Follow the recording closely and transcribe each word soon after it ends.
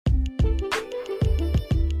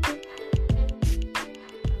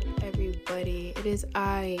everybody. It is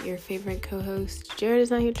I, your favorite co-host. Jared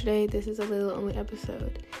is not here today. This is a Layla only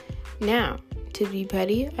episode. Now, to be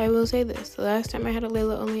petty, I will say this. The last time I had a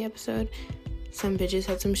Layla only episode, some bitches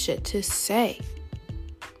had some shit to say.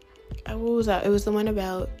 What was that? It was the one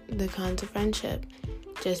about the cons of friendship.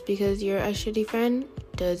 Just because you're a shitty friend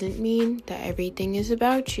doesn't mean that everything is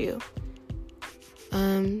about you.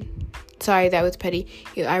 Sorry, that was petty.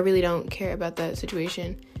 I really don't care about that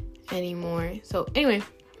situation anymore. So anyway,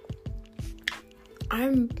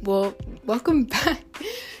 welcome back.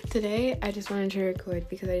 Today I just wanted to record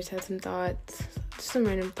because I just had some thoughts, just some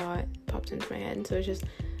random thought popped into my head. So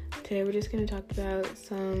today we're just going to talk about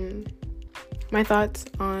my thoughts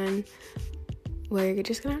on where you're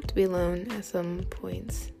just going to have to be alone at some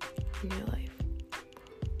points in your life.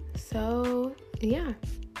 So yeah,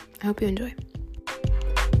 I hope you enjoy.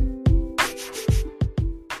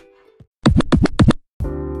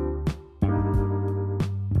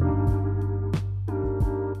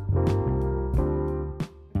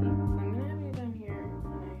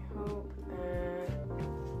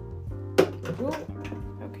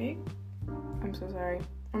 Okay, I'm so sorry.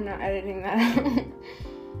 I'm not editing that out.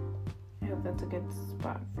 I hope that's a good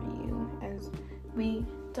spot for you as we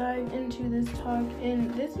dive into this talk.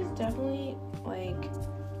 And this is definitely like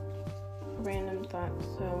random thoughts,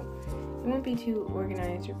 so it won't be too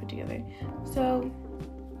organized or put together. So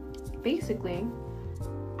basically,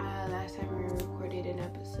 last time we recorded an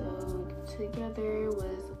episode together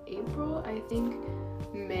was April, I think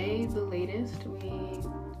May, the latest. We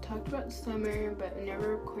talked about summer, but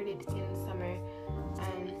never recorded in summer.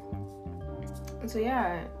 So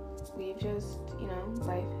yeah, we've just,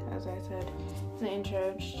 life, as I said in the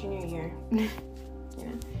intro, junior year,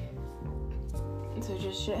 So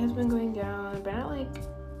just shit has been going down, but not like,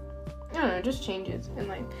 I don't know, just changes in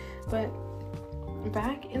life. But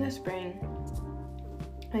back in the spring,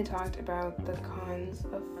 I talked about the cons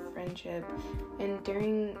of friendship, and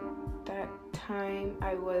during that time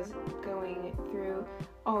I was going through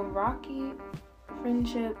a rocky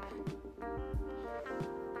friendship.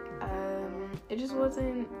 It just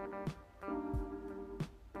wasn't,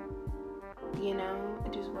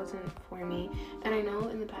 it just wasn't for me. And I know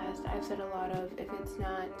in the past I've said a lot of, if it's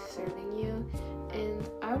not serving you, and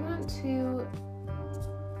I want to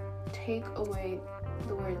take away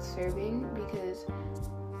the word serving, because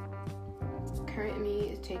current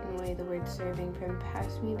me is taking away the word serving from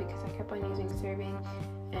past me, because I kept on using serving,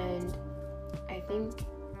 and I think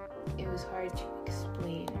it was hard to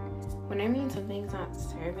explain. When I mean something's not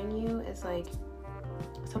serving you, it's like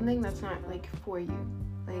something that's not like for you.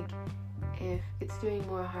 Like if it's doing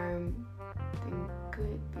more harm than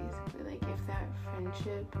good, basically. Like if that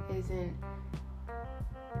friendship isn't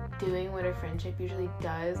doing what a friendship usually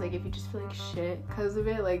does, like if you just feel like shit because of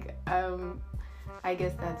it, like I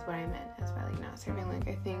guess that's what I meant as by like not serving. Like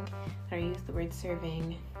I think that I used the word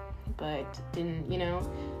serving but didn't,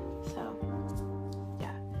 so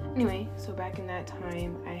yeah. Anyway, so back in that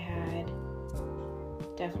time I had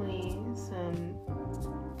definitely some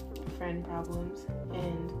friend problems,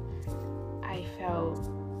 and I felt,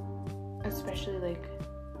 especially like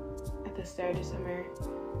at the start of summer,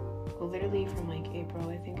 literally from like April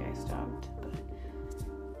I think I stopped, but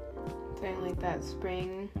during like that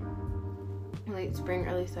late spring,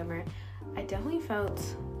 early summer, I definitely felt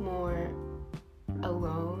more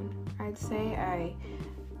alone. I'd say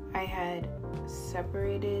I had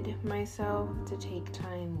separated myself to take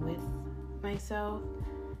time with myself.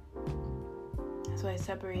 So I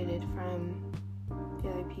separated from the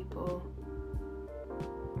other people,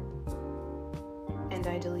 and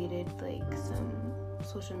I deleted like some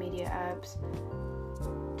social media apps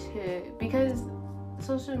because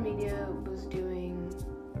social media was doing,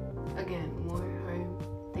 again, more harm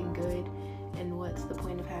than good. And what's the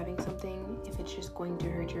point of having something if it's just going to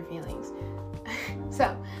hurt your feelings?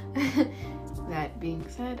 So that being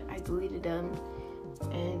said, I deleted them,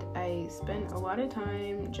 and I spent a lot of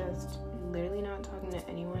time just literally not talking to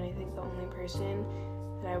anyone. I think the only person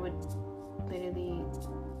that I would literally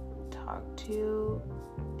talk to,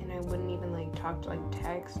 and I wouldn't even like talk to like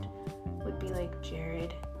text, would be like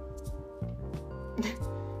Jared.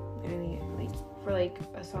 Literally like for like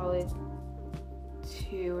a solid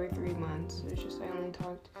 2 or 3 months. It was just I only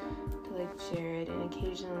talked to like Jared, and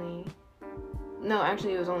occasionally, no,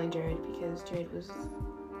 actually it was only Jared, because Jared was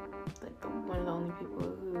like one of the only people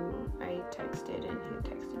who I texted, and he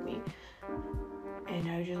texted me, and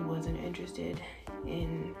I just wasn't interested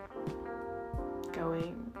in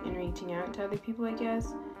going and reaching out to other people, I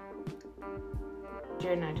guess.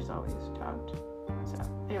 Jared and I just always talked. So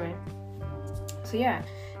anyway, so yeah,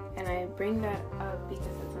 and I bring that up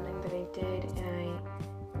because it's something that I did, and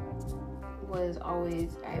was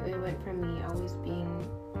always, it went from me always being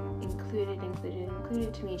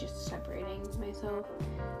included to me just separating myself.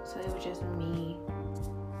 So it was just me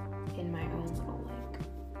in my own little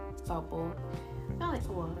like bubble. Not like,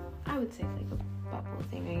 well, I would say like a bubble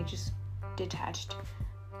thing. I just detached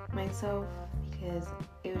myself because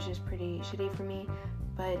it was just pretty shitty for me.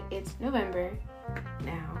 But it's November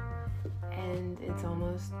now, and it's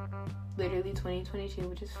almost literally 2022,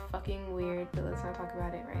 which is fucking weird, but let's not talk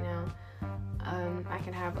about it right now. I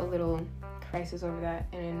can have a little crisis over that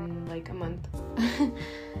in like a month.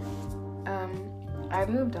 I've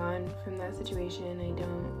moved on from that situation. I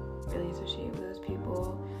don't really associate with those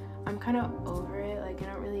people. I'm kind of over it. Like, I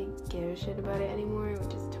don't really give a shit about it anymore,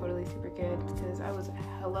 which is totally super good because I was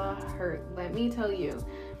hella hurt. Let me tell you,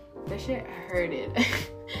 that shit hurted.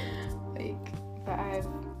 Like, but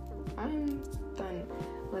I'm done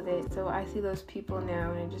with it. So I see those people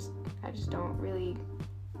now, and I just don't really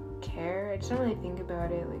care. I just don't really think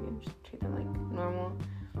about it. Like, I just treat them like normal.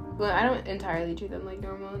 Well, I don't entirely treat them like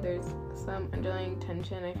normal. There's some underlying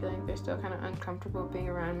tension. I feel like they're still kind of uncomfortable being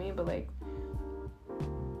around me, but like,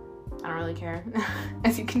 I don't really care,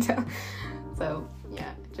 as you can tell. So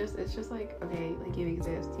yeah, it's just like, okay, like, you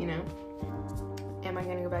exist, you know? Am I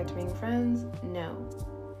gonna go back to being friends? No.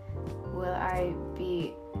 Will I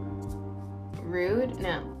be rude?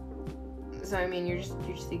 No. So I mean, you're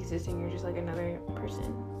just existing. You're just like another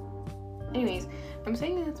person. Anyways, I'm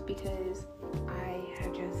saying this because I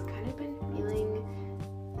have just kind of been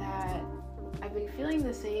feeling that I've been feeling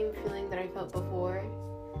the same feeling that I felt before,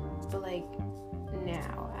 but like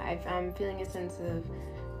now I'm feeling a sense of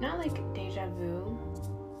not like deja vu,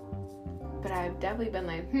 but I've definitely been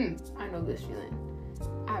like, I know this feeling.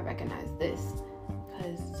 I recognize this,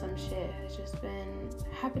 because some shit has just been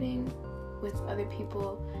happening with other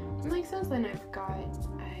people, and like since then I've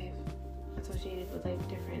associated with like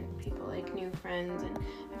different people, like new friends, and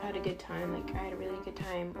I've had a good time. Like, I had a really good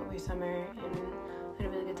time over summer, and I had a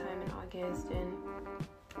really good time in August and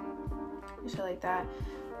shit like that.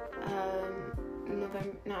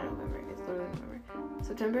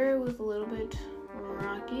 September was a little bit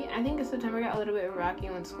rocky. I think September got a little bit rocky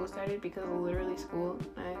when school started because of literally school.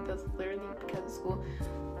 That's literally because of school.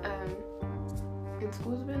 And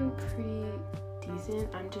school's been pretty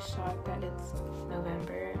decent. I'm just shocked that it's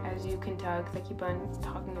November, as you can tell, because I keep on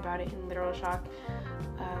talking about it in literal shock.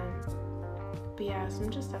 But yeah, some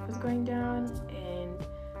just stuff is going down, and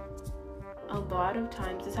a lot of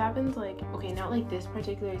times this happens, like, okay, not like this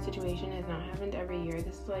particular situation has not happened every year.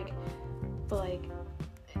 This is like, but like,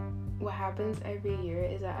 what happens every year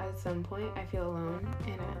is that at some point I feel alone,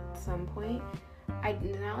 and at some point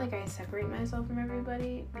not like I separate myself from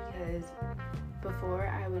everybody, because before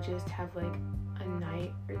I would just have like a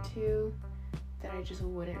night or two that I just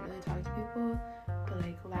wouldn't really talk to people, but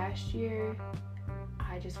like last year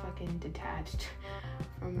I just fucking detached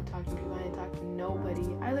from talking to people. I didn't talk to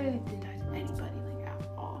nobody. I literally didn't talk to anybody, like, at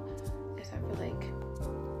all, except for like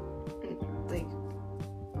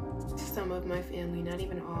some of my family, not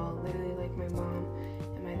even all, literally like my mom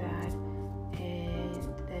and my dad, and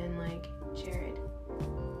then like Jared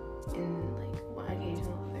and like one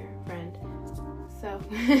occasional other friend. So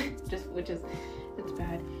it's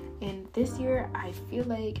bad. And this year I feel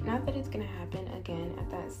like, not that it's gonna happen again at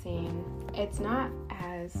that same, it's not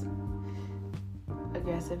as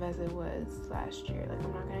aggressive as it was last year. Like,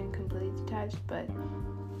 I'm not getting completely detached, but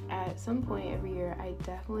at some point every year I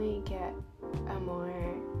definitely get a more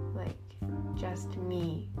like just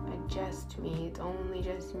me. It's only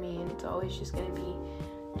just me, and it's always just gonna be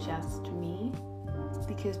just me,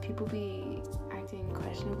 because people be acting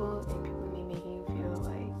questionable and people be making you feel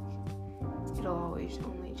like it'll always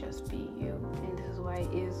only just be you, and this is why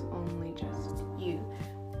it is only just you.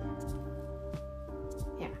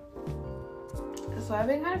 Yeah. So I've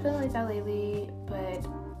been kind of feeling like that lately, but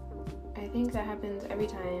I think that happens every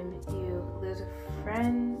time you lose a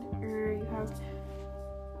friend, or you have,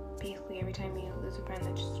 basically every time you lose a friend,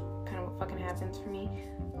 that's just kind of what fucking happens for me.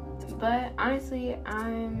 But honestly,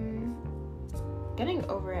 I'm getting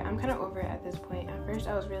over it. I'm kind of over it at this point. At first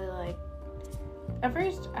I was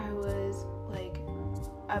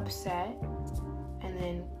upset, and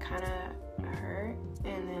then kind of hurt,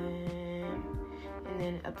 and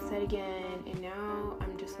then upset again, and now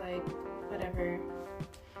I'm just like, whatever,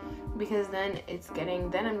 because then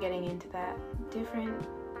I'm getting into that different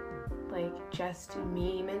like just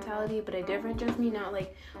me mentality, but a different just me, not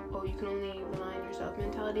like, oh, you can only rely on yourself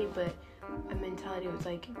mentality, but a mentality was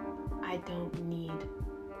like, I don't need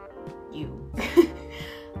you.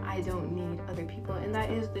 I don't need other people, and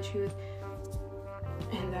that is the truth,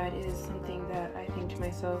 and that is something that I think to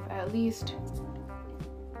myself at least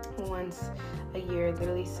once a year,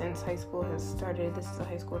 literally since high school has started. This is a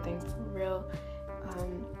high school thing for real.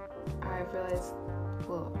 I've realized,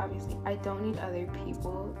 well, obviously, I don't need other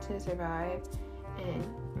people to survive, and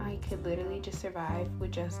I could literally just survive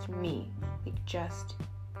with just me, like just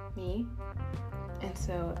me. And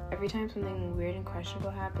so every time something weird and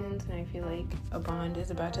questionable happens and I feel like a bond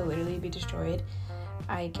is about to literally be destroyed,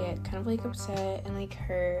 I get kind of like upset and like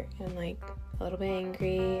hurt and like a little bit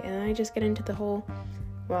angry, and then I just get into the whole,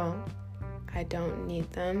 well, I don't need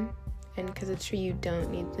them. And because it's true, you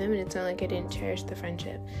don't need them, and it's not like I didn't cherish the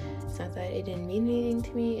friendship. It's not that it didn't mean anything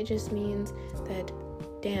to me. It just means that,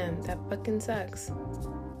 damn, that fucking sucks.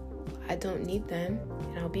 I don't need them,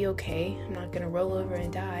 and I'll be okay. I'm not gonna roll over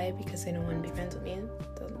and die because they don't want to be friends with me.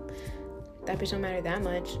 That bitch don't matter that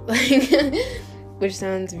much. Like, which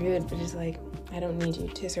sounds rude, but just like, I don't need you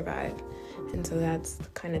to survive. And so that's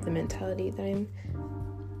kind of the mentality that I'm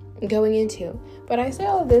going into. But I say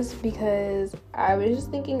all of this because I was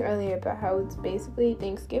just thinking earlier about how it's basically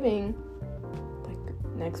Thanksgiving, like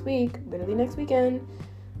next week, literally next weekend.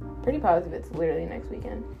 Pretty positive it's literally next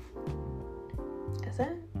weekend. Is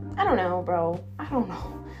it? I don't know, bro. I don't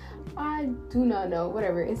know. I do not know.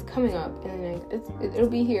 Whatever. It's coming up, and it'll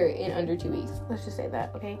be here in under 2 weeks. Let's just say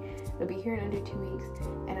that, okay? It'll be here in under 2 weeks.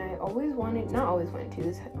 And I not always wanted to.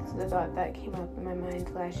 This is a thought that came up in my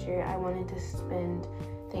mind last year. I wanted to spend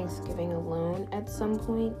Thanksgiving alone at some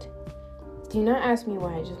point. Do not ask me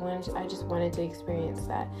why. I just wanted to experience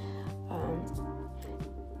that.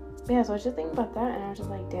 Yeah, so I was just thinking about that, and I was just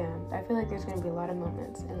like, damn, I feel like there's gonna be a lot of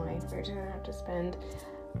moments in life where you're gonna have to spend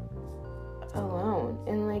alone.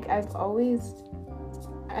 And like, I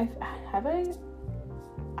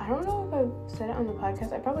don't know if I've said it on the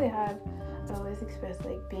podcast. I probably have. I always expressed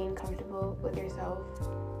like being comfortable with yourself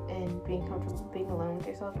and being comfortable being alone with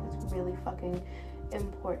yourself is really fucking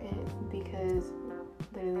important, because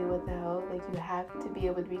literally, what the hell, like, you have to be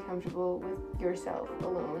able to be comfortable with yourself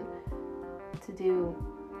alone to do,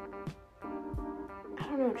 I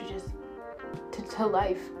don't know, to just to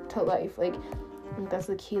life, like that's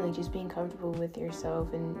the key, like just being comfortable with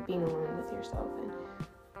yourself and being alone with yourself and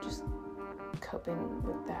just coping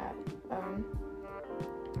with that.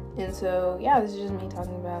 And so yeah, this is just me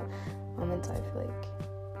talking about moments I feel like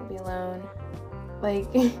I'll be alone, like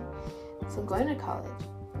so going to college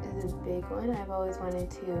is a big one. I've always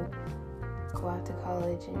wanted to go out to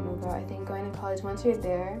college and move out. I think going to college, once you're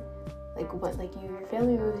there, your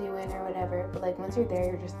family moves you in or whatever, but like once you're there,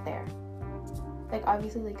 you're just there. Like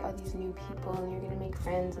obviously like all these new people and you're gonna make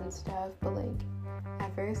friends and stuff, but like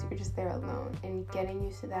at first you're just there alone, and getting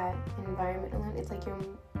used to that environment alone, it's like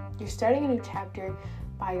you're starting a new chapter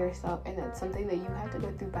by yourself, and that's something that you have to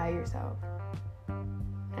go through by yourself.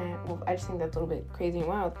 And I just think that's a little bit crazy and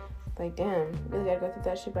wild. Like, damn, you really gotta go through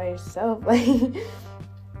that shit by yourself. Like,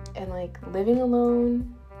 and like living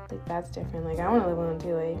alone, like that's different. Like I want to live alone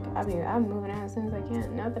too. Like I'm moving out as soon as I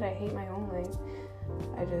can. Not that I hate my home life,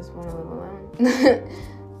 I just want to live alone.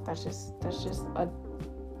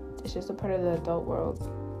 It's just a part of the adult world.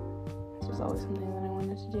 It's just always something that I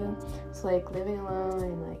wanted to do. So like living alone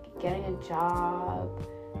and like getting a job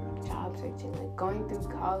searching, like going through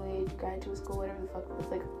college, graduate school, whatever the fuck.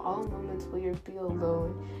 It's like all moments where you'll be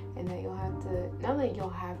alone, and that not that you'll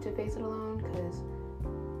have to face it alone, because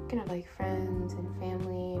you can have like friends and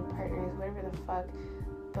family, partners, whatever the fuck,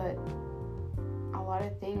 but a lot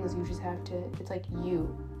of things you just have to, it's like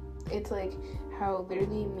you. It's like how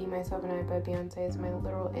literally Me, Myself, and I by Beyonce is my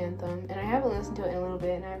literal anthem, and I haven't listened to it in a little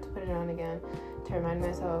bit, and I have to put it on again to remind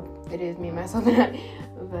myself it is Me, Myself, and I.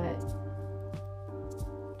 But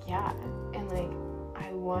yeah, and like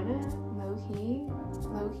I wanna low-key,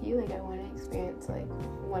 like I wanna experience like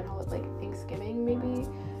one whole like Thanksgiving maybe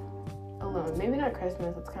alone. Maybe not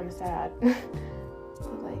Christmas, it's kind of sad.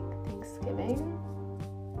 But like Thanksgiving,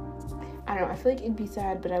 I don't know, I feel like it'd be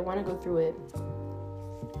sad, but I want to go through it.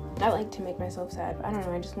 Not like to make myself sad, but I don't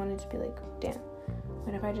know, I just wanted to be like, damn,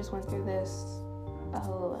 what if I just went through this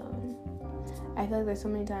all alone? I feel like there's so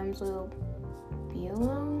many times we'll be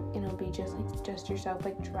alone and it'll be just yourself,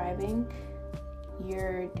 like driving,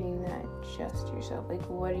 you're doing that just yourself. Like,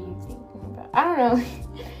 what are you thinking about? I don't know.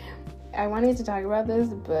 I wanted to talk about this,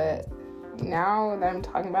 but now that I'm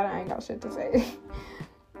talking about it, I ain't got shit to say.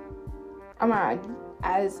 Oh my god.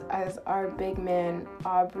 As our big man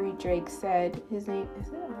Aubrey Drake said, his name is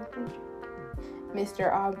it Aubrey Drake?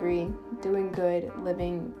 Mr. Aubrey, doing good,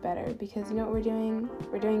 living better. Because you know what we're doing?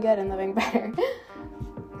 We're doing good and living better.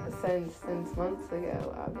 since months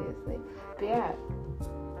ago, obviously. But yeah,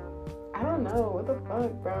 I don't know, what the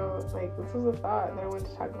fuck, bro? Like, this was a thought that I wanted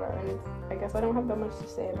to talk about, and I guess I don't have that much to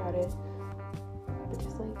say about it. But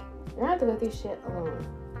just like, you're gonna have to go through shit alone.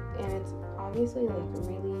 and it's obviously like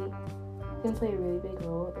really can play a really big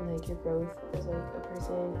role in like your growth as like a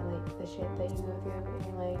person, and like the shit that you go through in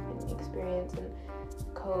your life and experience and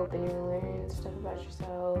cope, and you're gonna learn stuff about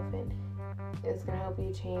yourself, and it's gonna help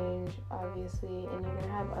you change, obviously, and you're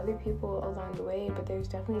gonna have other people along the way, but there's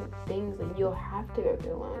definitely things that you'll have to go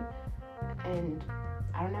through alone. And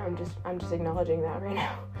I don't know, I'm just acknowledging that right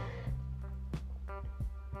now.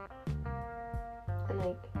 And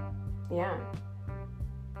like, yeah.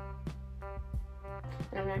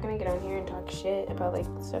 And I'm not gonna get on here and talk shit about like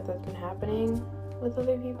stuff that's been happening with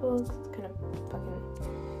other people, 'cause it's kind of fucking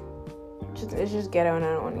it's just ghetto, and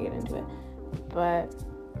I don't want to get into it. But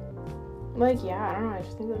like, yeah, I don't know, I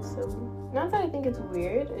just think that's so, not that I think it's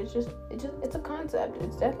weird, it's a concept,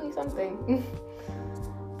 it's definitely something.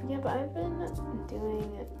 But yeah, but I've been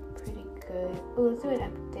doing pretty good. Oh, let's do an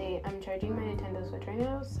update. I'm charging my Nintendo Switch right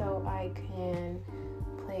now so I can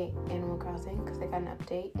play Animal Crossing, because they got an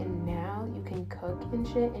update, and now you can cook and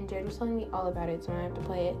shit, and Jared was telling me all about it, so I have to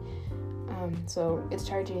play it. So it's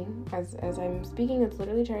charging as I'm speaking. It's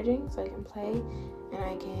literally charging, so I can play, and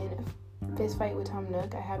I can fist fight with Tom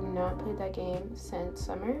Nook. I have not played that game since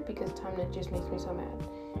summer because Tom Nook just makes me so mad.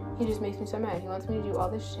 He just makes me so mad. He wants me to do all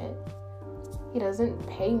this shit. He doesn't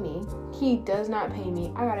pay me. He does not pay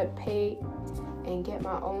me. I gotta pay and get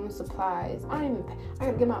my own supplies. I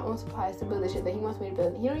gotta get my own supplies to build the shit that he wants me to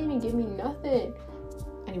build. He don't even give me nothing.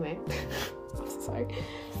 Anyway, I'm so sorry.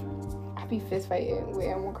 I be fist fighting with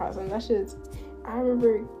Animal Crossing. That shit's, I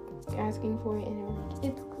remember asking for it, and it was like,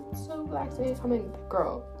 it's so relaxing. I'm like,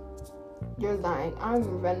 girl, you're lying.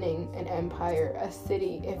 I'm running an empire, a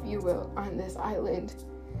city, if you will, on this island.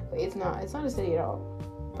 But it's not a city at all.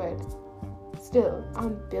 But still,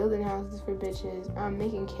 I'm building houses for bitches. I'm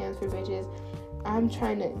making camps for bitches. I'm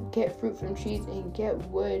trying to get fruit from trees and get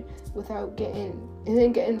wood without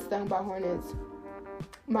getting stung by hornets.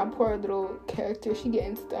 My poor little character, she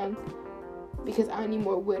getting stung because I need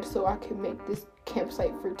more wood so I can make this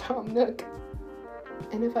campsite for Tom Nook.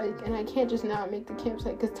 And I can't just not make the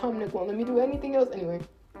campsite because Tom Nook won't let me do anything else anyway.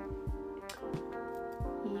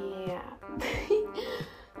 Yeah.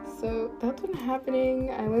 So that's been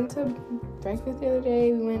happening. I went to breakfast the other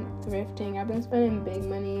day. We went thrifting. I've been spending big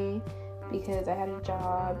money because I had a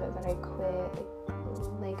job that I quit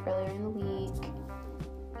like earlier in the week.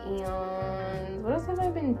 And what else have I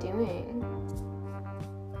been doing?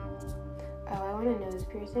 Oh, I want a nose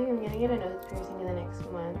piercing. I'm gonna get a nose piercing in the next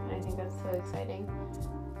month, and I think that's so exciting.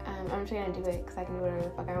 I'm just gonna do it because I can do whatever the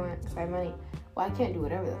fuck I want because I have money. Well, I can't do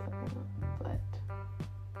whatever the fuck I want, but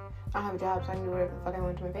I don't have a job, so I can do whatever the fuck I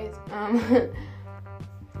want to my face.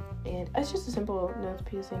 And it's just a simple nose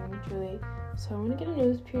piercing, truly. So I want to get a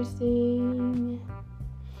nose piercing,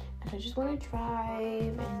 and I just want to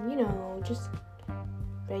drive, and just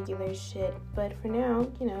regular shit. But for now,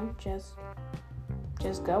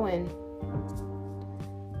 just going.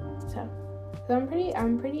 So I'm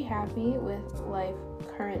pretty happy with life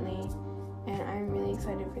currently, and I'm really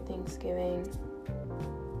excited for Thanksgiving.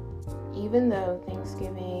 Even though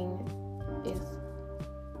Thanksgiving is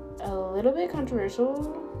a little bit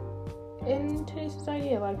controversial in today's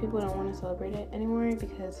society, a lot of people don't want to celebrate it anymore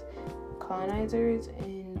because colonizers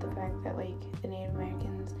and the fact that like the Native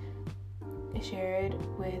Americans shared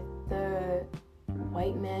with the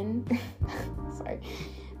white men, sorry,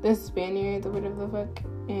 the Spaniards or whatever the fuck,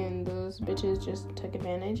 and those bitches just took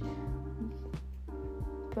advantage.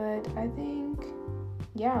 But I think,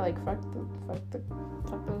 yeah, like fuck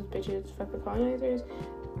those bitches, fuck the colonizers.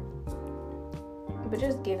 But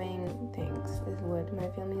just giving thanks is what my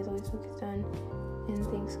family is always focused on in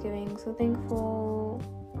Thanksgiving. So thankful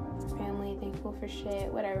for family, thankful for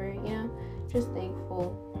shit, whatever, just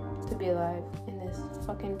thankful to be alive in this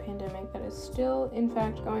fucking pandemic that is still in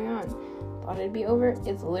fact going on. Thought it'd be over.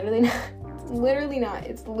 It's literally not.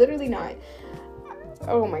 It's literally not.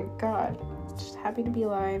 Oh my god. Just happy to be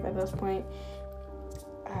alive at this point.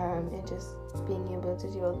 And just being able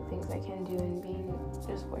to do all the things I can do, and being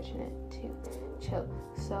just fortunate to chill.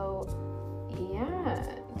 So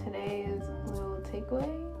yeah, today's little takeaway,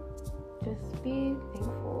 just be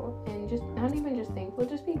thankful, and just not even just thankful,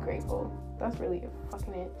 just be grateful. That's really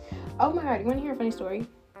fucking it. Oh my god, you want to hear a funny story?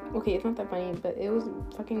 Okay, it's not that funny, but it was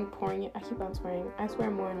fucking pouring. I keep on swearing. I swear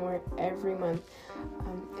more and more every month.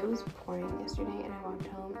 It was pouring yesterday, and I walked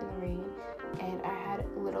home in the rain, and I had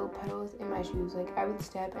little puddles in my shoes. Like, I would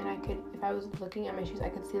step, and if I was looking at my shoes, I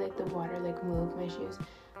could see like the water like move my shoes.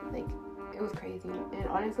 Like, it was crazy. And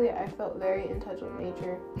honestly, I felt very in touch with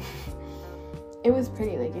nature. It was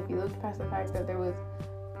pretty. Like, if you looked past the fact that there was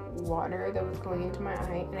water that was going into my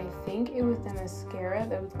eye, and I think it was the mascara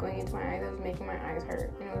that was going into my eye that was making my eyes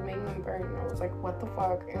hurt, and it was making them burn, and I was like, what the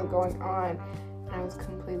fuck is going on? And I was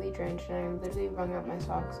completely drenched, and I literally wrung out my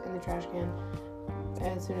socks in the trash can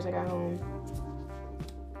as soon as I got home.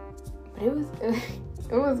 But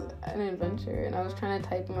it was an adventure, and I was trying to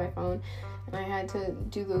type on my phone, and I had to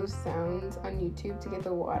do those sounds on YouTube to get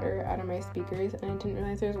the water out of my speakers, and I didn't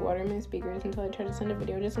realize there was water in my speakers until I tried to send a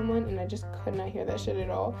video to someone, and I just could not hear that shit at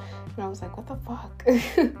all, and I was like, what the fuck?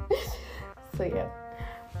 So yeah,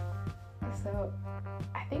 so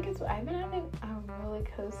I think I've been having a roller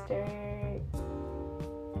coaster,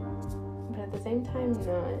 but at the same time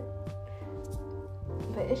not,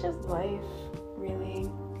 but it's just life, really.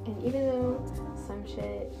 And even though some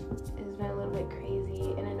shit has been a little bit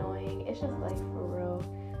crazy and annoying, it's just life for real.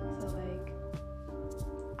 So like,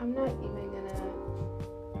 I'm not even gonna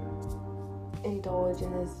indulge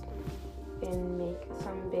in this and make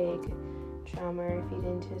some big drama or feed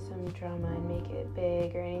into some drama and make it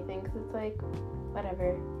big or anything, because it's like,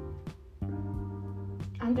 whatever.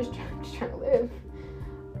 I'm just trying to live.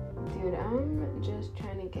 Dude, I'm just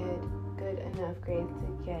trying to get good enough grades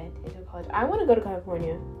to get into college. I want to go to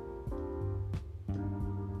California.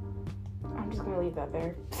 I'm just gonna leave that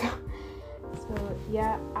there. So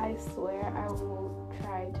yeah, I swear I will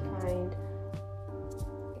try to find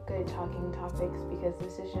good talking topics, because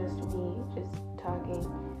this is just me just talking,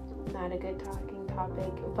 not a good talking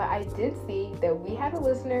topic. But I did see that we had a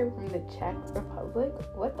listener from the Czech Republic.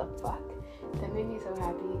 What the fuck? That made me so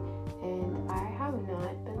happy. And I have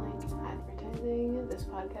not been like advertising this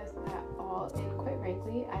podcast at all, and quite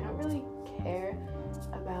frankly, I don't really care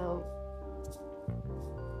about,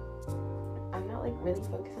 I'm not like really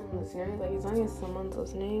focused on listeners. Like, as long as someone's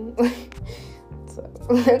listening, so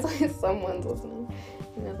as long as someone's listening,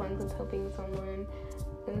 and as long as it's helping someone.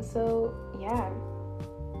 And so yeah,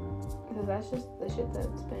 because that's just the shit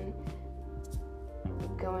that's been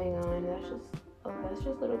going on. That's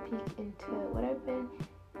just a little peek into what I've been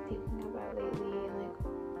thinking about lately, and like,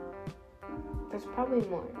 there's probably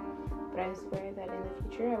more, but I swear that in the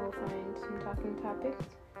future I will find some talking topics,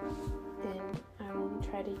 and I will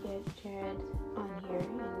try to get Jared on here,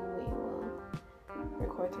 and we will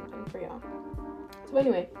record something for y'all. So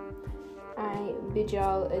anyway, I bid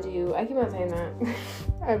y'all adieu. I keep on saying that.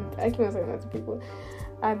 I keep on saying that to people.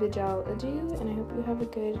 I bid y'all adieu, and I hope you have a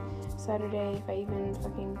good Saturday. If I even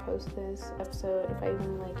fucking post this episode, if I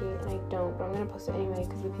even like it, and I don't, but I'm gonna post it anyway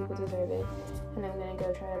because the people deserve it, and I'm gonna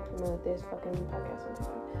go try to promote this fucking podcast on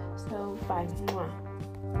TikTok. So bye. Mwah.